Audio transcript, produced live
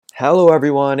Hello,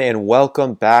 everyone, and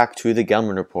welcome back to the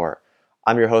Gelman Report.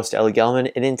 I'm your host, Ellie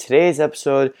Gelman, and in today's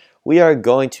episode, we are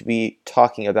going to be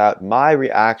talking about my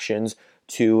reactions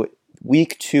to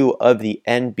Week 2 of the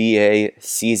NBA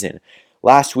season.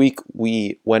 Last week,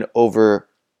 we went over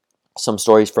some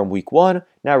stories from Week 1.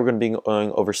 Now we're going to be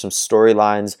going over some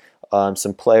storylines,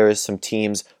 some players, some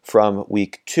teams from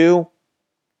Week 2.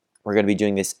 We're going to be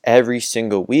doing this every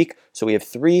single week. So we have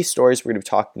 3 stories we're going to be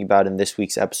talking about in this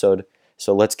week's episode.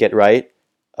 So let's get right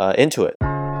into it.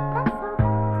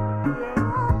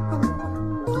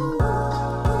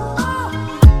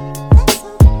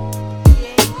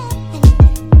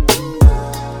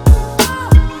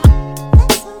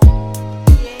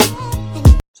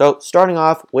 So starting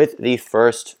off with the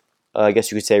first, I guess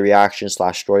you could say reaction /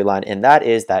 storyline, and that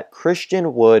is that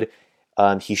Christian Wood,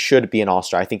 he should be an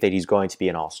all-star. I think that he's going to be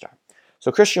an all-star.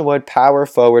 So Christian Wood, power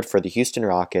forward for the Houston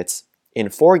Rockets, in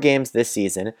 4 games this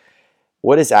season,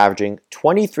 Wood is averaging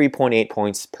 23.8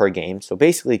 points per game, so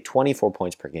basically 24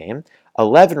 points per game,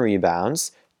 11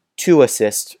 rebounds, 2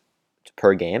 assists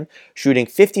per game, shooting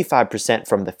 55%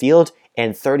 from the field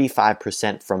and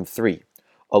 35% from 3.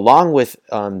 Along with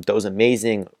those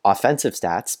amazing offensive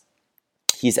stats,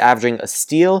 he's averaging a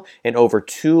steal and over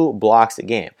 2 blocks a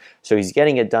game. So he's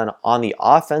getting it done on the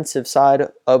offensive side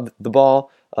of the ball,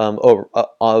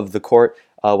 of the court,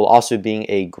 while also being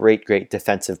a great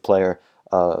defensive player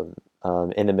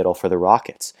in the middle for the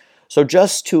Rockets. So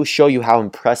just to show you how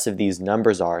impressive these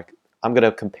numbers are, I'm going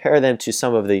to compare them to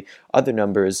some of the other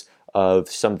numbers of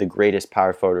some of the greatest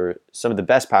some of the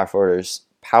best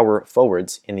power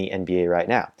forwards in the NBA right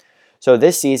now. So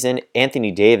this season, Anthony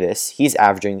Davis, he's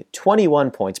averaging 21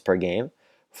 points per game,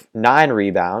 9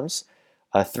 rebounds,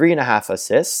 3.5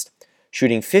 assists,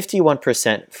 shooting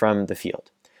 51% from the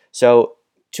field. So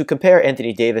to compare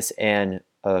Anthony Davis and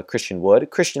Christian Wood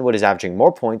is averaging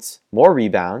more points, more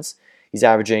rebounds. He's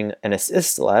averaging an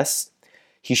assist less.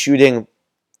 He's shooting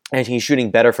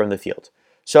better from the field.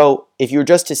 So if you were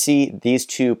just to see these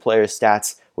 2 players'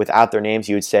 stats without their names,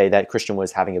 you would say that Christian Wood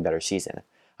is having a better season.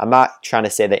 I'm not trying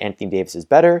to say that Anthony Davis is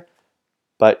better,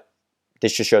 but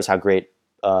this just shows how great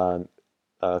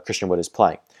Christian Wood is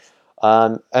playing.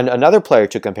 And another player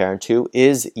to compare him to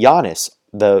is Giannis,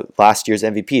 the last year's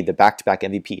MVP, the back-to-back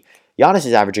MVP. Giannis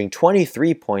is averaging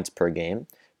 23 points per game,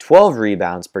 12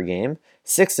 rebounds per game,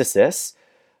 6 assists,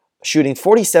 shooting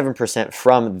 47%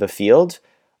 from the field,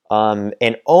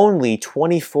 and only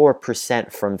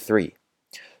 24% from 3.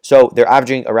 So they're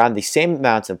averaging around the same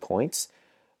amounts of points.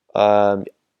 Giannis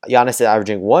is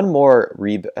averaging 1 more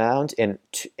rebound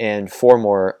and 4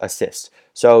 more assists.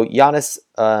 So Giannis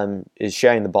is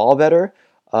sharing the ball better,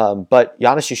 but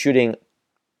Giannis is shooting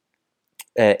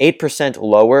 8%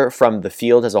 lower from the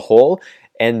field as a whole,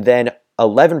 and then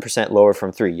 11% lower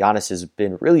from 3. Giannis has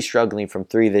been really struggling from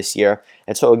 3 this year.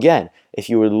 And so again, if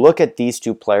you would look at these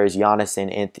 2 players, Giannis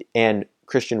and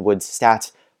Christian Wood's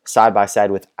stats side by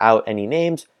side without any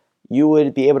names, you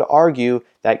would be able to argue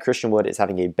that Christian Wood is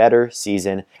having a better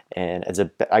season and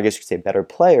I guess you could say better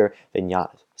player than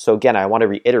Giannis. So again, I want to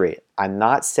reiterate, I'm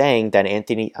not saying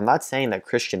that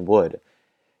Christian Wood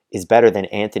is better than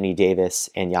Anthony Davis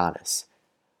and Giannis.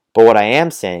 But what I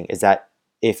am saying is that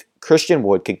if Christian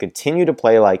Wood can continue to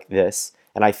play like this,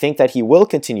 and I think that he will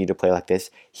continue to play like this,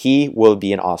 he will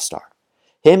be an all-star.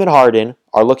 Him and Harden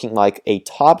are looking like a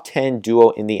top 10 duo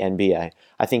in the NBA.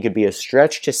 I think it'd be a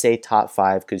stretch to say top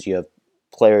 5 because you have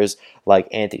players like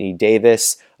Anthony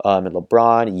Davis and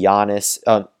LeBron, Giannis,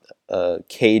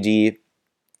 KD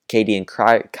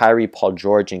and Kyrie, Paul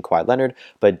George, and Kawhi Leonard,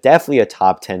 but definitely a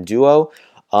top 10 duo.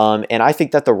 And I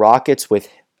think that the Rockets with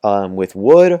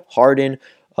Wood, Harden,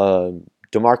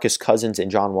 DeMarcus Cousins, and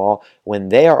John Wall, when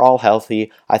they are all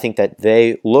healthy, I think that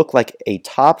they look like a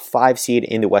top 5 seed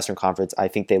in the Western Conference. I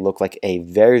think they look like a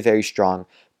very strong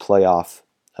playoff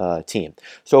team.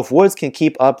 So if Woods can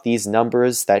keep up these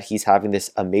numbers that he's having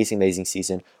this amazing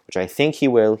season, which I think he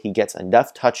will, he gets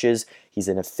enough touches, he's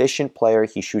an efficient player,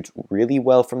 he shoots really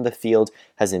well from the field,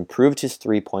 has improved his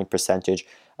 3-point percentage.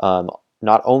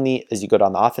 Not only is he good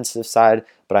on the offensive side,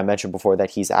 but I mentioned before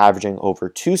that he's averaging over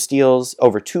 2 steals,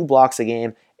 over 2 blocks a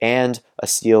game, and a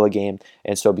steal a game.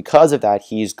 And so because of that,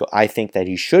 I think that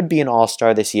he should be an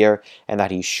all-star this year and that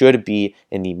he should be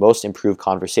in the most improved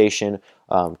conversation.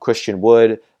 Christian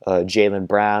Wood, Jaylon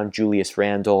Brown, Julius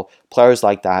Randle, players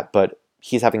like that. But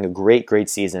he's having a great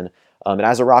season. And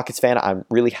as a Rockets fan, I'm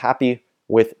really happy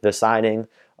with the signing.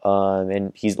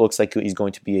 And he looks like he's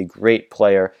going to be a great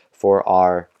player for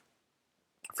our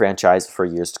franchise for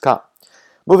years to come.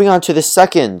 Moving on to the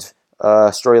second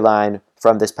storyline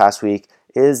from this past week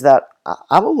is that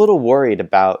I'm a little worried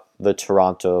about the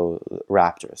Toronto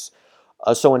Raptors.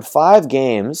 So in 5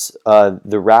 games, the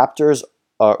Raptors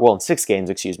are, well, in 6 games,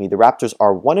 excuse me, the Raptors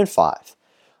are 1-5.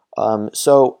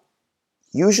 So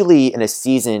usually in a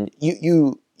season,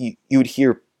 you'd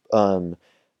hear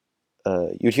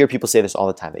you'd hear people say this all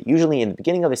the time, that usually in the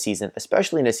beginning of a season,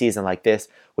 especially in a season like this,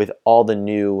 with all the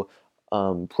new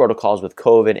protocols with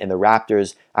COVID and the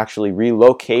Raptors actually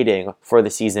relocating for the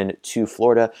season to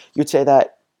Florida, you'd say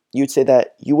that you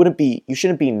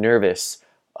shouldn't be nervous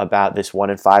about this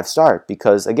 1-5 start,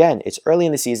 because again, it's early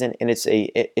in the season and it's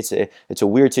a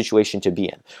weird situation to be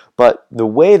in. But the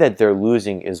way that they're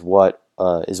losing is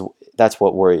that's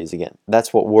what worries again.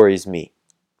 That's what worries me.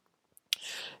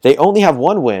 They only have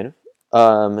one win,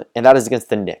 and that is against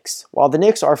the Knicks. While the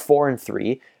Knicks are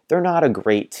 4-3, they're not a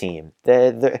great team.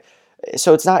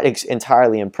 So it's not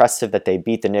entirely impressive that they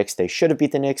beat the Knicks. They should have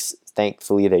beat the Knicks.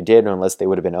 Thankfully, they did, unless they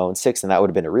would have been 0-6, and that would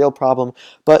have been a real problem.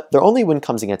 But their only win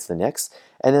comes against the Knicks,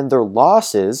 and then their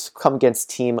losses come against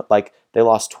team like they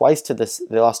lost twice to the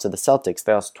Celtics.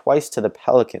 They lost twice to the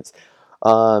Pelicans.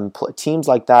 Teams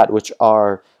like that, which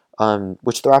the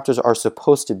Raptors are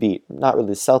supposed to beat. Not really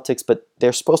the Celtics, but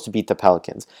they're supposed to beat the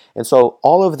Pelicans. And so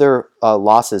all of their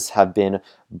losses have been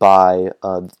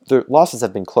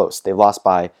close. They've lost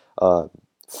by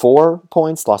 4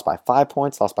 points, lost by 5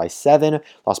 points, lost by 7,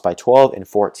 lost by 12 and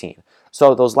 14.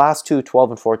 So those last two,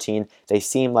 12 and 14, they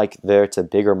seem like it's a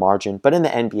bigger margin. But in the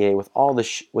NBA, with all the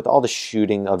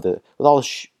shooting with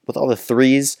all the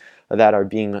threes that are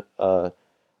being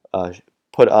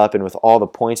put up, and with all the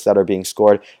points that are being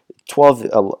scored,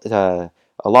 a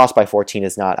loss by 14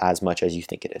 is not as much as you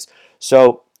think it is.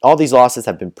 So all these losses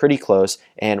have been pretty close,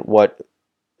 and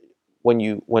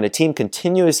when a team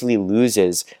continuously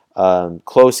loses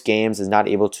close games, is not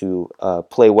able to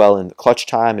play well in the clutch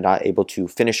time and not able to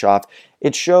finish off,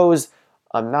 it shows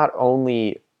not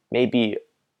only maybe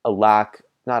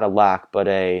not a lack, but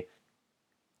a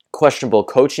questionable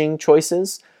coaching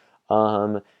choices.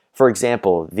 For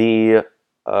example,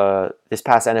 this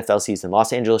past NFL season,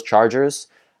 Los Angeles Chargers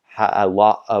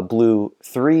lost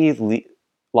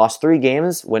 3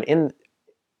 games when in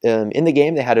the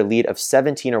game they had a lead of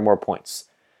 17 or more points.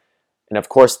 And of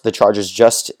course, the Chargers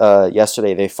just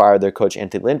yesterday, they fired their coach,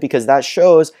 Anthony Lynn, because that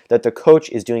shows that the coach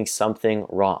is doing something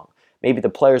wrong. Maybe the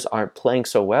players aren't playing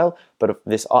so well, but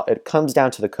it comes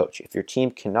down to the coach. If your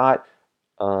team cannot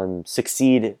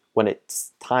succeed when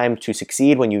it's time to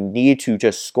succeed, when you need to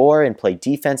just score and play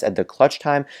defense at the clutch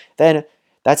time, then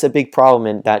that's a big problem,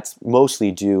 and that's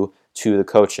mostly due to the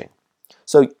coaching.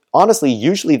 So honestly,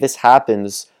 usually this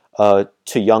happens to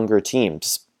younger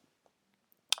teams.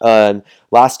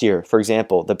 Last year, for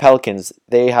example, the Pelicans,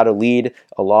 they had a lead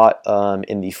a lot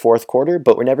in the fourth quarter,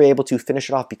 but were never able to finish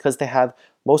it off because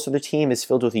most of the team is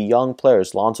filled with young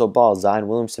players: Lonzo Ball, Zion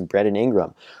Williamson, Brandon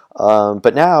Ingram.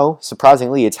 But now,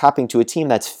 surprisingly, it's happening to a team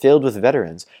that's filled with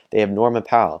veterans. They have Norman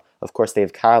Powell. Of course, they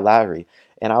have Kyle Lowry.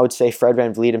 And I would say Fred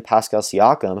VanVleet and Pascal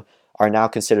Siakam are now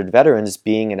considered veterans,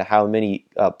 being in how many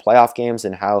playoff games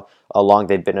and how long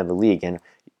they've been in the league. And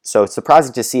so it's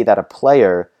surprising to see that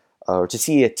or to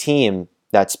see a team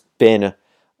that's been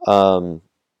a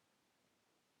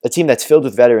team that's filled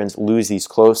with veterans lose these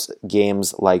close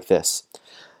games like this.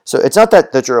 So it's not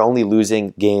that you're only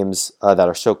losing games that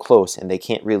are so close and they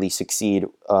can't really succeed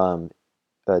down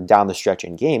the stretch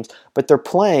in games, but they're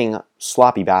playing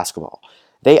sloppy basketball.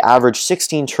 They average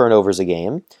 16 turnovers a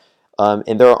game,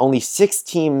 and there are only 6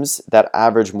 teams that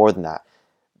average more than that.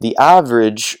 The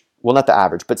average, well, not the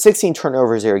average, but 16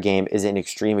 turnovers a game is an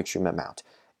extreme amount.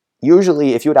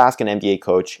 Usually, if you would ask an NBA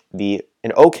coach,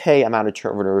 an okay amount of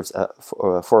turnovers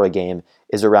for a game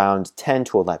is around 10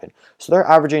 to 11. So they're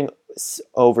averaging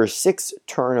over 6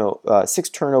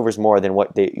 turnovers more than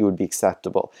what would be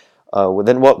acceptable,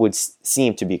 than what would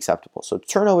seem to be acceptable. So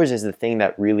turnovers is the thing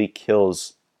that really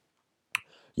kills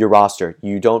your roster.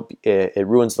 It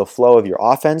ruins the flow of your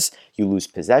offense. You lose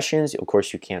possessions. Of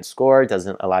course, you can't score. It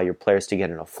doesn't allow your players to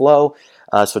get in a flow.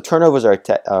 So turnovers are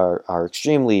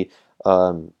extremely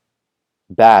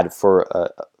bad for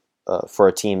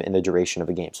a team in the duration of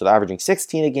a game. So they're averaging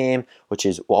 16 a game, which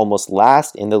is almost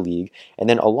last in the league. And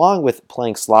then along with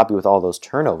playing sloppy with all those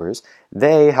turnovers,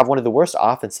 they have one of the worst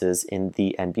offenses in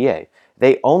the NBA.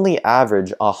 They only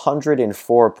average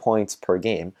 104 points per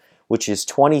game, which is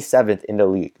 27th in the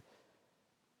league.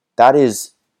 That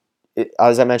is,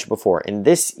 as I mentioned before, in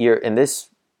this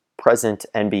present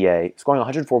NBA, scoring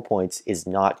 104 points is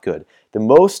not good. The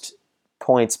most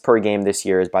points per game this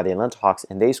year is by the Atlanta Hawks,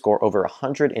 and they score over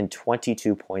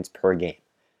 122 points per game.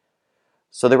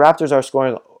 So the Raptors are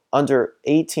scoring under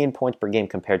 18 points per game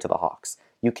compared to the Hawks.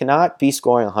 You cannot be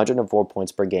scoring 104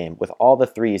 points per game with all the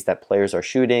threes that players are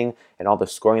shooting and all the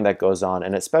scoring that goes on,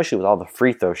 and especially with all the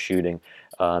free throw shooting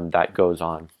that goes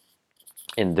on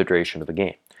in the duration of the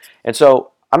game. And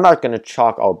so I'm not going to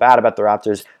talk all bad about the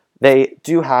Raptors. They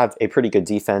do have a pretty good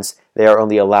defense. They are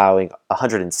only allowing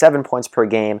 107 points per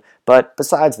game, but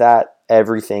besides that,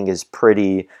 everything is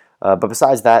pretty. But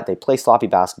besides that, they play sloppy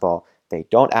basketball. They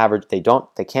don't average. They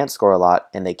can't score a lot,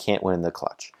 and they can't win in the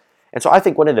clutch. And so I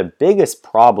think one of the biggest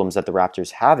problems that the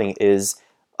Raptors having is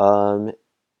that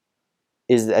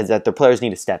their players need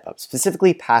to step up.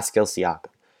 Specifically, Pascal Siakam.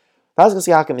 Pascal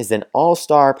Siakam is an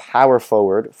all-star power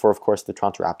forward for, of course, the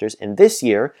Toronto Raptors. And this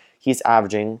year, he's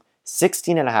averaging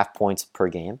 16.5 points per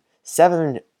game,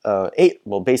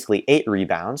 basically 8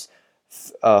 rebounds,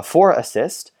 4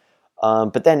 assists.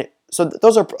 So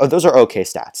those are okay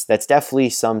stats. That's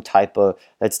definitely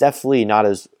that's definitely not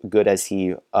as good as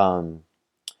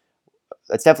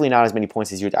that's definitely not as many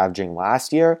points as he was averaging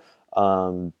last year.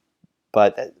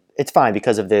 But it's fine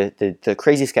because of the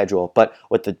crazy schedule. But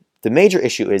what the major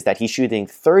issue is that he's shooting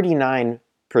 39%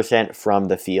 from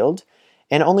the field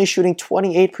and only shooting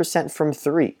 28% from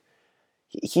 3.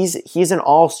 He's an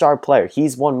all-star player.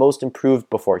 He's won most improved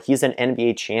before. He's an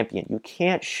NBA champion. You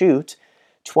can't shoot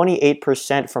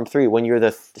 28% from 3 when you're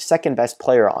the second best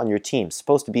player on your team.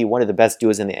 Supposed to be one of the best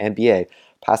duos in the NBA,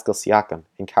 Pascal Siakam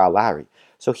and Kyle Lowry.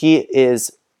 So he's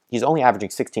only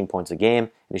averaging 16 points a game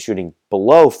and he's shooting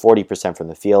below 40% from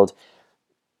the field.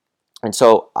 And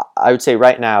so I would say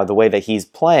right now, the way that he's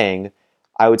playing,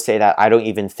 I would say that I don't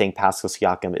even think Pascal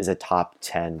Siakam is a top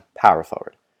 10 power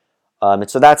forward. And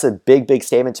so that's a big, big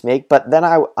statement to make. But then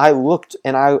I looked,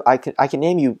 and I can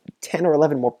name you 10 or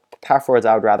 11 more power forwards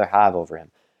I would rather have over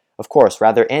him. Of course,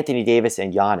 rather Anthony Davis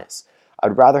and Giannis. I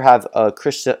would rather have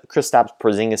Kristaps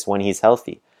Porzingis when he's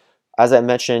healthy. As I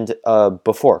mentioned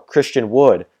before, Christian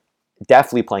Wood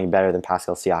definitely playing better than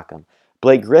Pascal Siakam.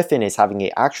 Blake Griffin is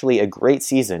having actually a great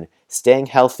season, staying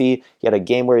healthy. He had a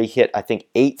game where he hit, I think,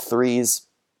 8 threes.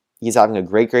 He's having a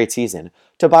great season.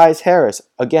 Tobias Harris,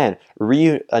 again,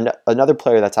 another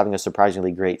player that's having a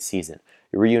surprisingly great season.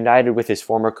 He reunited with his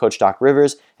former coach, Doc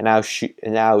Rivers, and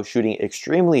now shooting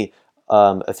extremely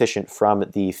efficient from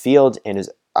the field and is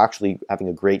actually having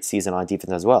a great season on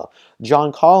defense as well.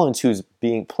 John Collins, who's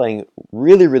playing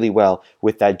really, really well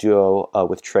with that duo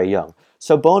with Trae Young.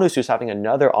 Sabonis, who's having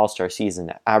another all-star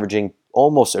season, averaging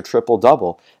almost a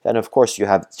triple-double. Then, of course, you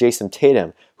have Jayson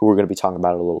Tatum, who we're going to be talking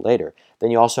about a little later. Then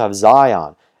you also have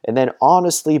Zion. And then,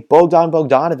 honestly,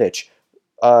 Bogdanovic,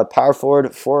 power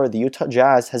forward for the Utah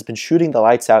Jazz, has been shooting the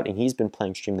lights out, and he's been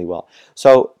playing extremely well.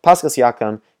 So Pascal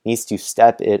Siakam needs to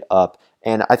step it up.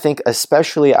 And I think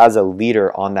especially as a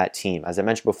leader on that team, as I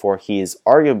mentioned before, he is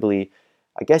arguably,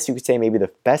 I guess you could say maybe the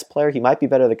best player. He might be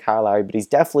better than Kyle Lowry, but he's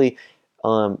definitely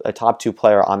a top 2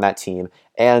 player on that team.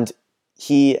 And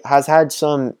he has had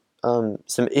some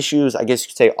issues, I guess you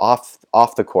could say,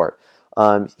 off the court.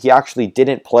 He actually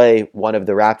didn't play one of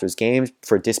the Raptors games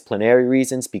for disciplinary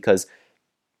reasons because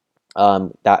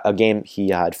that a game he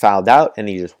had fouled out and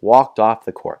he just walked off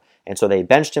the court. And so they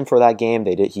benched him for that game.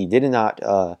 He did not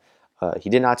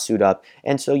suit up.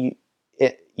 And so you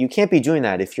can't be doing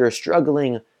that if you're a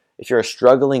struggling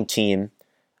team.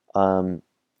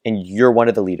 And you're one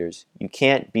of the leaders. You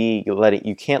can't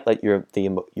let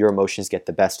your emotions get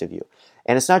the best of you.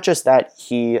 And it's not just that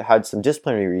he had some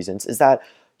disciplinary reasons. Is that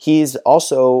he's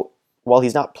also, while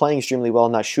he's not playing extremely well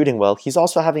and not shooting well, he's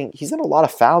in a lot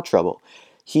of foul trouble.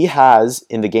 He has,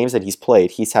 in the games that he's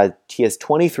played, he has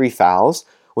 23 fouls,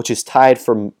 which is tied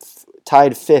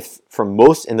 5th from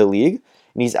most in the league,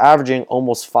 and he's averaging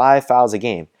almost 5 fouls a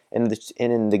game. And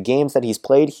in the games that he's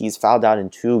played, he's fouled out in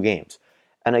 2 games.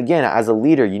 And again, as a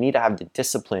leader, you need to have the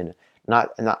discipline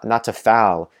not to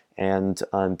foul and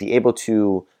be able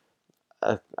to,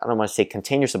 I don't want to say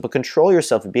contain yourself, but control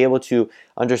yourself and be able to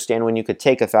understand when you could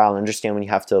take a foul and understand when you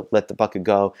have to let the bucket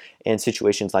go in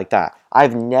situations like that.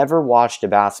 I've never watched a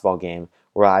basketball game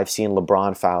where I've seen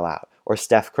LeBron foul out or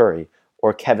Steph Curry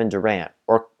or Kevin Durant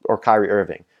or Kyrie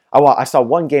Irving. I saw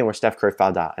one game where Steph Curry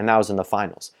fouled out, and that was in the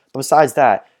finals. But besides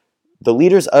that, the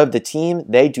leaders of the team,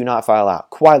 they do not foul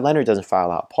out. Kawhi Leonard doesn't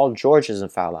foul out. Paul George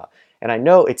doesn't foul out. And I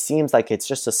know it seems like it's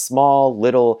just a small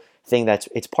little thing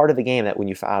it's part of the game that when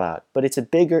you foul out, but has a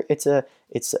bigger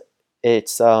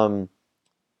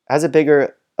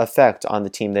effect on the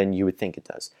team than you would think it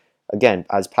does. Again,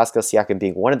 as Pascal Siakam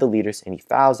being one of the leaders and he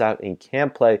fouls out and he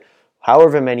can't play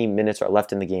however many minutes are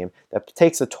left in the game, that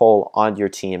takes a toll on your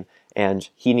team, and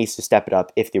he needs to step it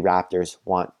up if the Raptors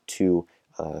want to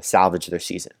salvage their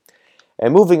season.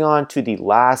 And moving on to the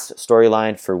last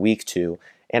storyline for week 2,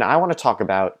 and I want to talk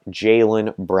about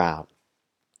Jaylon Brown.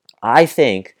 I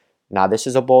think, now this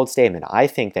is a bold statement, I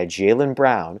think that Jaylon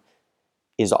Brown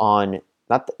is on,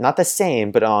 not the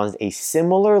same, but on a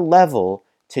similar level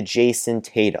to Jayson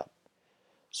Tatum.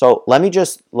 So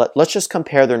let's just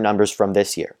compare their numbers from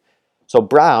this year. So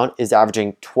Brown is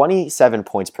averaging 27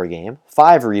 points per game,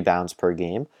 5 rebounds per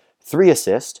game, 3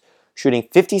 assists, shooting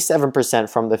 57%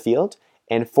 from the field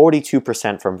and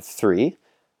 42% from 3,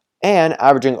 and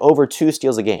averaging over 2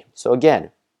 steals a game. So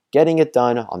again, getting it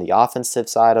done on the offensive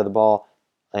side of the ball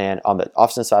and on the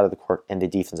offensive side of the court and the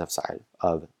defensive side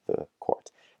of the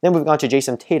court. Then moving on to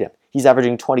Jayson Tatum. He's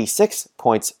averaging 26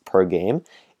 points per game,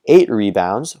 8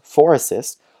 rebounds, 4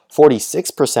 assists,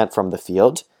 46% from the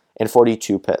field, and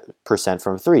 42%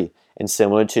 from 3. And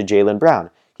similar to Jaylon Brown,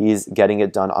 he's getting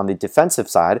it done on the defensive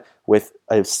side with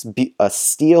a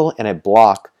steal and a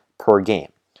block per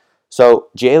game. So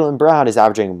Jaylon Brown is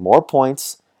averaging more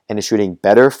points and is shooting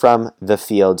better from the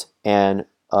field and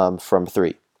from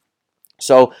 3.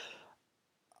 So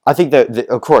I think that,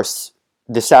 of course,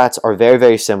 the stats are very,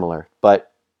 very similar,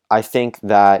 but I think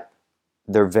that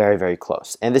they're very, very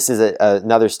close. And this is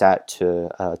another stat to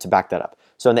back that up.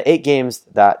 So in the 8 games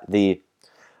that the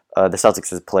Celtics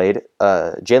has played,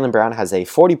 Jaylon Brown has a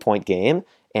 40-point game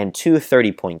and 2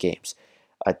 30-point games.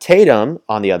 Tatum,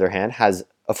 on the other hand, has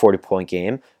a 40-point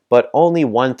game, but only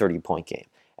 1 30-point game.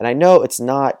 And I know it's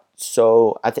not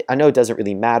so. I know it doesn't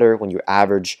really matter when you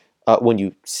average when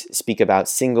you speak about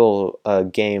single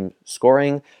game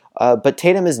scoring. But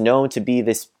Tatum is known to be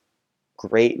this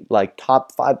great, like,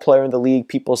 top 5 player in the league.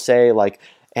 People say, like,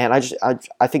 and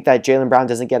I think that Jaylon Brown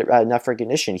doesn't get enough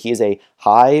recognition. He is a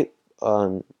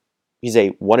he's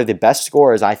one of the best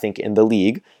scorers, I think, in the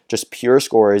league. Just pure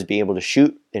scorers, being able to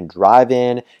shoot and drive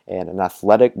in, and an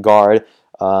athletic guard.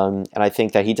 And I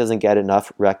think that he doesn't get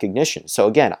enough recognition. So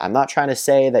again, I'm not trying to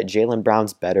say that Jaylon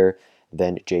Brown's better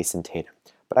than Jayson Tatum,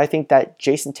 but I think that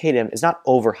Jayson Tatum is not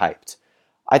overhyped.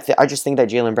 I just think that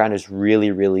Jaylon Brown is really,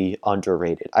 really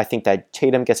underrated. I think that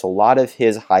Tatum gets a lot of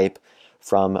his hype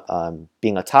from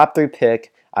being a top 3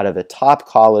 pick out of a top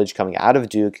college, coming out of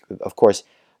Duke. Of course,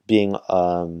 being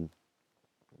a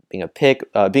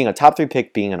top 3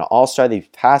 pick, being an all-star the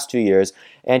past 2 years,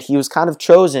 and he was kind of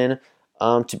chosen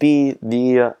to be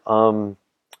the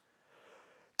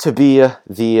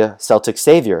Celtics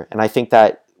savior. And I think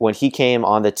that when he came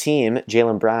on the team,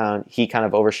 Jaylon Brown, he kind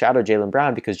of overshadowed Jaylon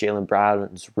Brown because Jaylon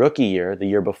Brown's rookie year, the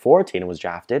year before Tatum was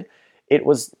drafted, it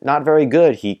was not very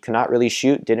good. He could not really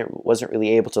shoot, wasn't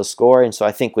really able to score. And so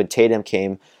I think when Tatum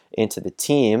came onto the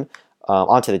team,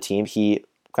 he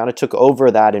kind of took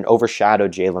over that and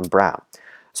overshadowed Jaylon Brown.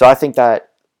 So I think that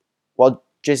while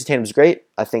Jayson Tatum's great,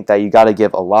 I think that you got to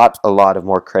give a lot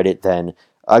more credit to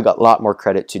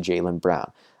Jaylon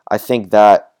Brown. I think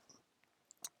that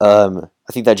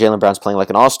Jaylon Brown's playing like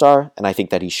an all-star, and I think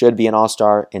that he should be an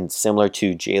all-star. And similar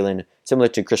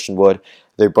to Christian Wood,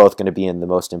 they're both going to be in the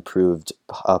most improved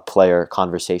player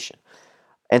conversation.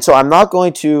 And so I'm not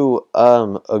going to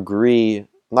agree. I'm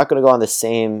not going to go on the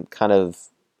same kind of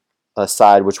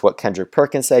side which what Kendrick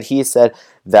Perkins said. He said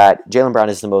that Jaylon Brown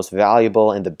is the most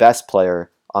valuable and the best player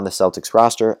on the Celtics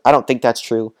roster. I don't think that's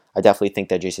true. I definitely think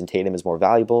that Jayson Tatum is more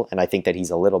valuable, and I think that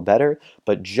he's a little better,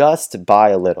 but just by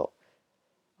a little.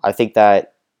 I think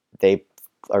that they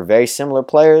are very similar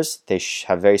players. They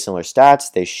have very similar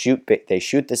stats. They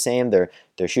shoot the same. Their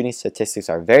shooting statistics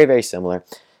are very, very similar.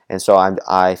 And so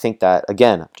I think that,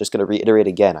 again, I'm just going to reiterate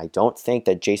again, I don't think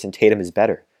that Jayson Tatum is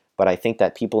better, but I think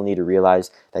that people need to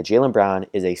realize that Jaylon Brown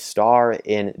is a star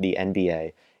in the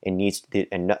NBA and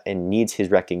needs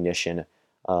his recognition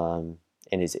and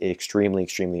is extremely,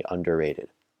 extremely underrated.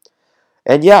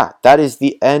 And yeah, that is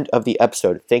the end of the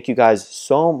episode. Thank you guys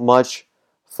so much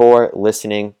for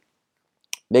listening.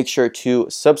 Make sure to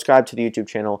subscribe to the YouTube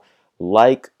channel,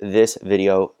 like this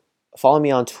video, follow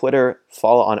me on Twitter,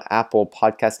 follow on Apple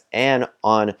Podcasts, and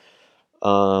on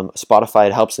Spotify.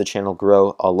 It helps the channel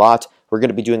grow a lot. We're going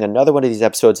to be doing another one of these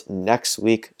episodes next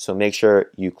week, so make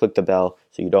sure you click the bell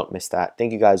so you don't miss that.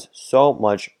 Thank you guys so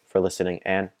much for listening,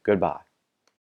 and goodbye.